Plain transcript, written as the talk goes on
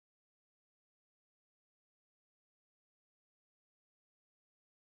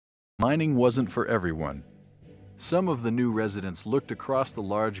Mining wasn't for everyone. Some of the new residents looked across the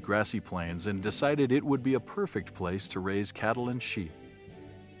large grassy plains and decided it would be a perfect place to raise cattle and sheep.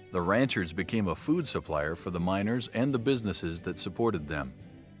 The ranchers became a food supplier for the miners and the businesses that supported them.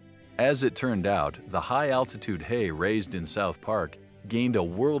 As it turned out, the high-altitude hay raised in South Park gained a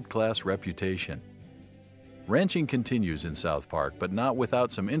world-class reputation. Ranching continues in South Park, but not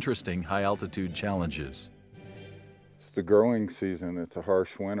without some interesting high-altitude challenges. It's the growing season. It's a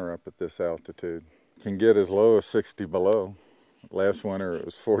harsh winter up at this altitude. It can get as low as 60 below. Last winter it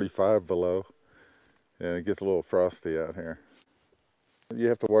was 45 below, and it gets a little frosty out here. You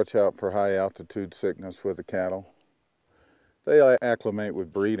have to watch out for high-altitude sickness with the cattle. They acclimate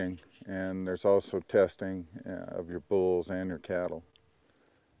with breeding, and there's also testing of your bulls and your cattle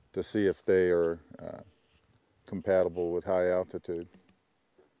to see if they are compatible with high altitude.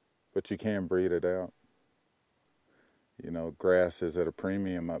 But you can breed it out. You know, grass is at a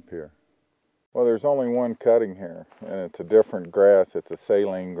premium up here. Well, there's only one cutting here, and it's a different grass. It's a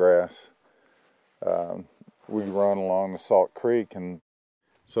saline grass. We run along the Salt Creek, and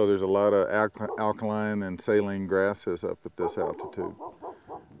so there's a lot of alkaline and saline grasses up at this altitude.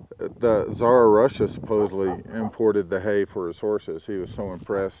 The Tsar of Russia supposedly imported the hay for his horses. He was so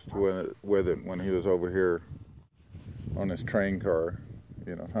impressed with it when he was over here on his train car,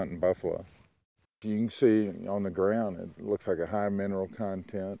 you know, hunting buffalo. You can see on the ground, it looks like a high mineral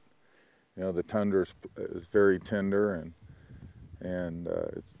content. You know, the tundra is very tender and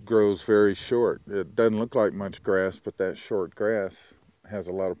it grows very short. It doesn't look like much grass, but that short grass has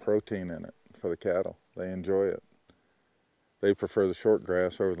a lot of protein in it for the cattle. They enjoy it. They prefer the short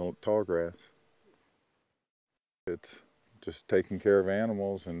grass over the tall grass. It's just taking care of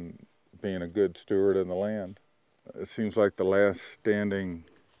animals and being a good steward of the land. It seems like the last standing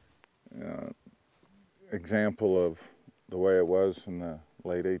example of the way it was in the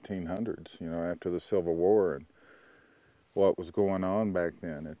late 1800s, you know, after the Civil War and what was going on back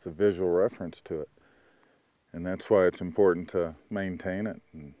then. It's a visual reference to it. And that's why it's important to maintain it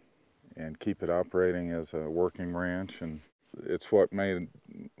and keep it operating as a working ranch. And it's what made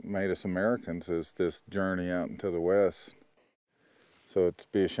us Americans, is this journey out into the West. So it'd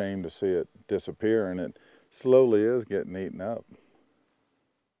be a shame to see it disappear, and it slowly is getting eaten up.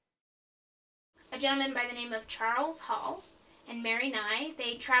 A gentleman by the name of Charles Hall and Mary Nye,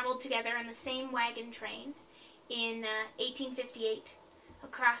 they traveled together on the same wagon train in 1858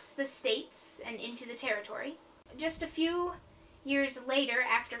 across the states and into the territory. Just a few years later,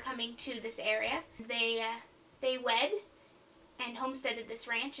 after coming to this area, they wed and homesteaded this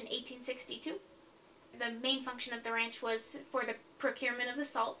ranch in 1862. The main function of the ranch was for the procurement of the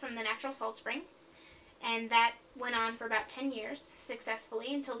salt from the natural salt spring, and that went on for about 10 years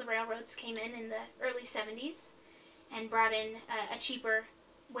successfully until the railroads came in the early 70s and brought in a cheaper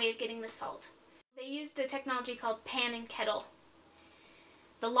way of getting the salt. They used a technology called pan and kettle.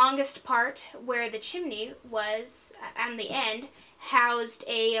 The longest part, where the chimney was on the end, housed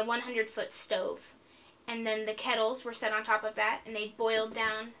a 100-foot stove, and then the kettles were set on top of that, and they boiled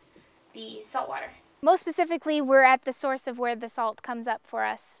down the salt water. Most specifically, we're at the source of where the salt comes up for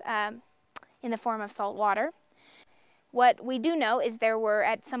us in the form of salt water. What we do know is there were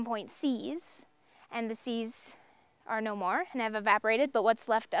at some point seas, and the seas are no more and have evaporated, but what's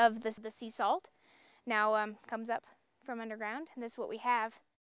left of the sea salt now comes up from underground, and this is what we have.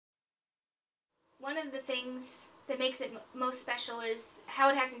 One of the things that makes it most special is how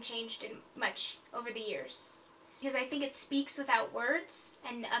it hasn't changed much over the years. Because I think it speaks without words,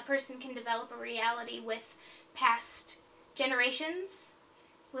 and a person can develop a reality with past generations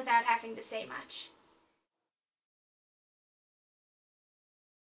without having to say much.